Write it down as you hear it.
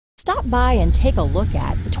Stop by and take a look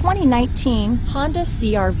at the 2019 Honda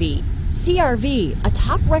CR-V. CR-V, a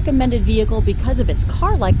top recommended vehicle because of its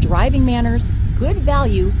car-like driving manners, good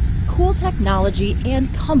value, cool technology,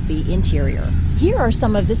 and comfy interior. Here are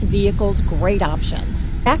some of this vehicle's great options: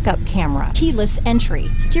 backup camera, keyless entry,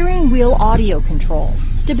 steering wheel audio controls,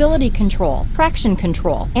 stability control, traction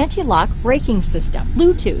control, anti-lock braking system,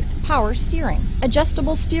 Bluetooth, power steering,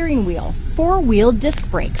 adjustable steering wheel, four-wheel disc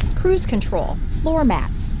brakes, cruise control, floor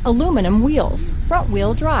mats, aluminum wheels,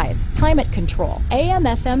 front-wheel drive, climate control,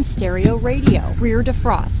 AM/FM stereo radio, rear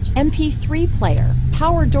defrost, MP3 player,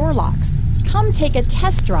 power door locks. Come take a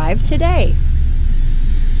test drive today.